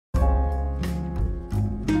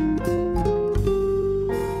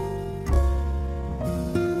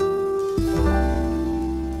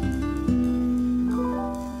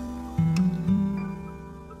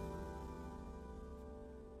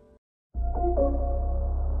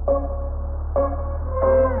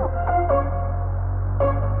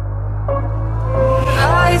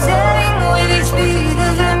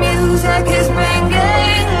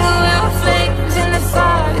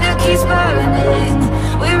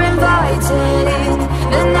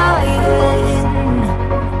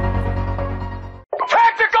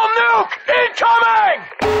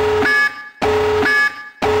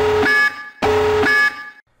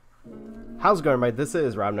How's it going, everybody? This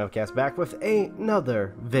is Novakast back with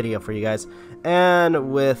another video for you guys.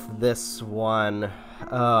 And with this one,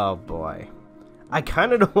 oh boy. I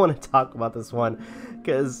kind of don't want to talk about this one,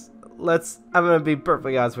 because I'm going to be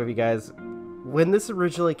perfectly honest with you guys. When this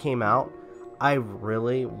originally came out, I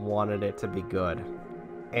really wanted it to be good.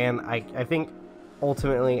 And I think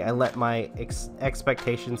ultimately I let my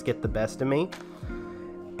expectations get the best of me.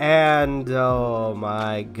 And oh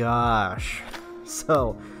my gosh.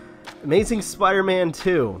 So, Amazing Spider-Man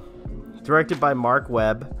 2, directed by Mark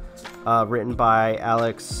Webb, written by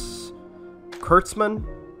Alex Kurtzman,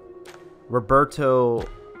 Roberto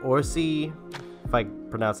Orsi, if I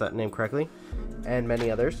pronounce that name correctly, and many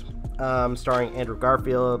others, starring Andrew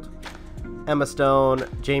Garfield, Emma Stone,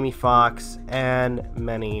 Jamie Foxx, and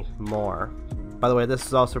many more. By the way, this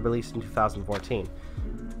was also released in 2014.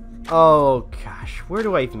 Oh gosh, where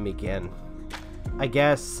do I even begin? I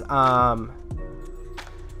guess,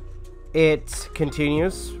 it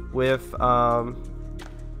continues with the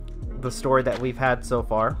story that we've had so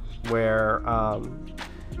far, where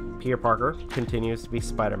Peter Parker continues to be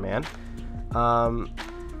Spider-Man.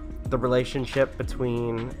 The relationship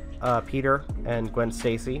between Peter and Gwen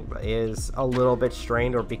Stacy is a little bit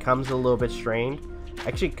strained, or becomes a little bit strained.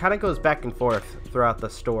 Actually, kind of goes back and forth throughout the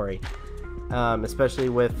story, especially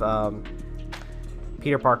with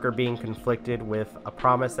Peter Parker being conflicted with a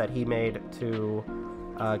promise that he made to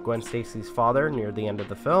Gwen Stacy's father near the end of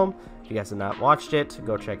the film. If you guys have not watched it,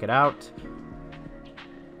 go check it out.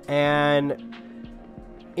 And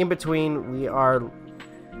in between, we are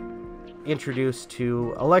introduced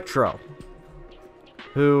to Electro,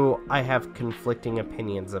 who I have conflicting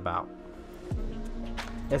opinions about,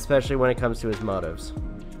 especially when it comes to his motives.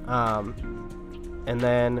 And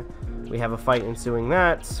then we have a fight ensuing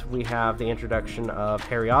that. We have the introduction of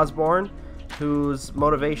Harry Osborn, whose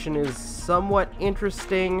motivation is somewhat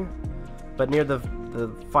interesting, but near the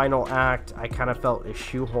final act, I kind of felt is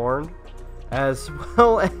shoehorned, as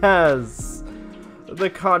well as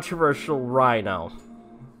the controversial Rhino,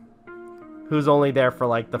 who's only there for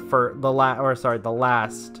like the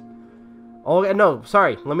last. Oh no,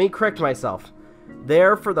 sorry. Let me correct myself.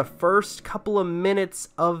 There for the first couple of minutes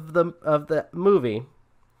of the movie,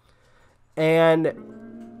 and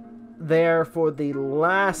there for the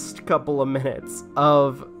last couple of minutes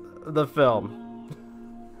of the film.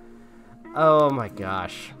 Oh my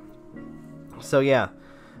gosh. So yeah.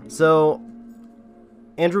 So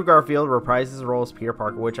Andrew Garfield reprises his role as Peter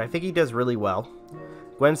Parker, which I think he does really well.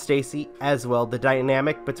 Gwen Stacy as well. The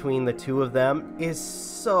dynamic between the two of them is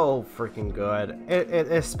so freaking good,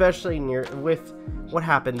 especially with what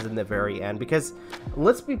happens in the very end. Because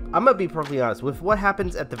I'm gonna be perfectly honest with what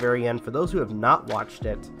happens at the very end. For those who have not watched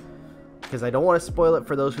it, because I don't want to spoil it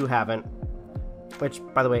for those who haven't. Which,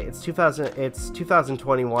 by the way, it's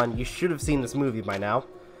 2021. You should have seen this movie by now.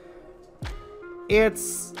 I'm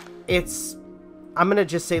gonna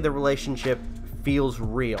just say the relationship feels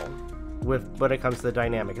real when it comes to the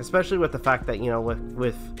dynamic, especially with the fact that,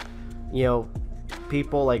 with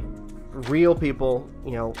people, like real people,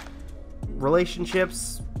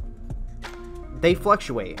 relationships, they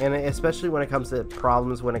fluctuate, and especially when it comes to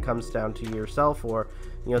problems, when it comes down to yourself or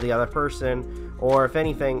the other person, or if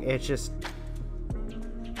anything, it's just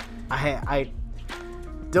I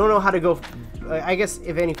don't know how to go. I guess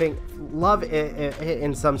if anything, love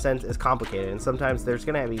in some sense is complicated, and sometimes there's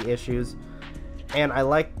gonna be issues. And I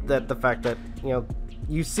like the fact that,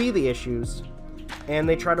 you see the issues and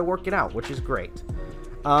they try to work it out, which is great.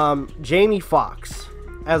 Jamie Foxx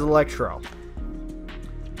as Electro.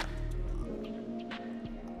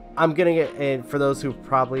 I'm gonna get, for those who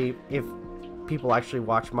probably, if people actually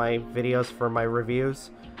watch my videos for my reviews,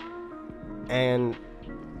 and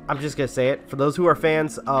I'm just gonna say it, for those who are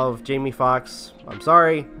fans of Jamie Foxx, I'm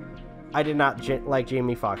sorry, I did not like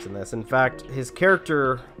Jamie Foxx in this. In fact, his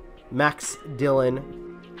character, Max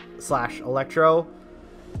Dillon / Electro,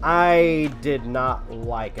 I did not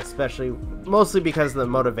like, mostly because of the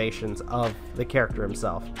motivations of the character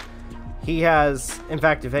himself. He has, in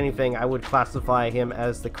fact, if anything, I would classify him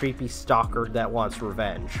as the creepy stalker that wants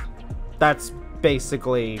revenge. That's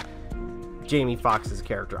basically Jamie Foxx's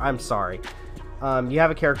character. I'm sorry. You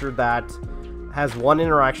have a character that has one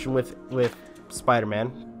interaction with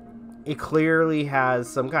Spider-Man. It clearly has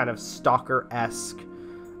some kind of stalker-esque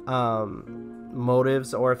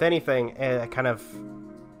motives, or if anything, a kind of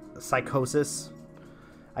psychosis,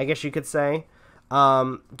 I guess you could say.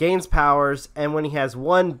 Gains powers, and when he has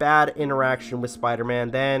one bad interaction with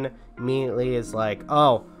Spider-Man, then immediately is like,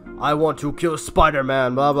 oh, I want to kill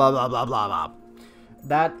Spider-Man, blah blah blah blah blah blah.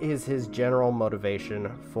 That is his general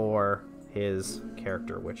motivation for his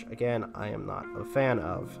character, which again I am not a fan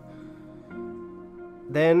of.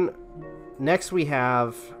 Then next we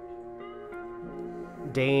have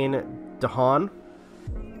Dane DeHaan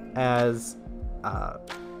as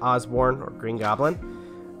Osborn, or Green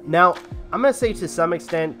Goblin. Now, I'm going to say to some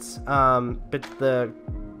extent, but the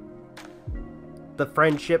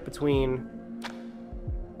friendship between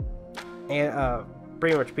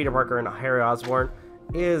pretty much Peter Parker and Harry Osborn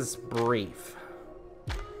is brief.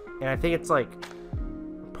 And I think it's like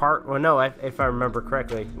well, no, if I remember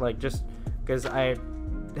correctly, like, just because I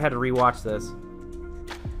had to rewatch this,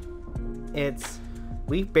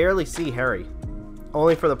 we barely see Harry,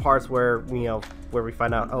 only for the parts where, where we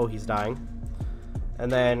find out, oh, he's dying,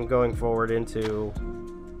 and then going forward into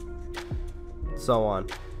so on.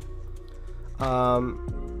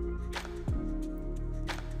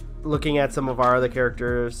 Looking at some of our other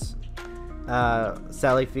characters,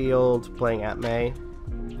 Sally Field playing Aunt May,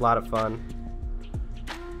 a lot of fun.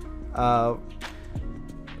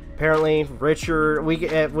 Apparently Richard, we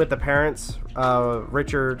get with the parents,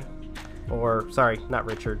 Richard, or sorry, not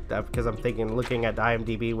Richard, because I'm looking at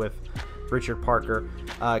IMDb with Richard Parker,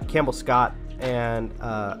 Campbell Scott, and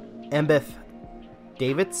Embeth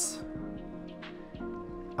Davids,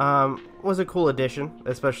 was a cool addition,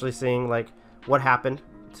 especially seeing like what happened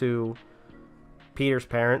to Peter's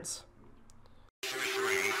parents.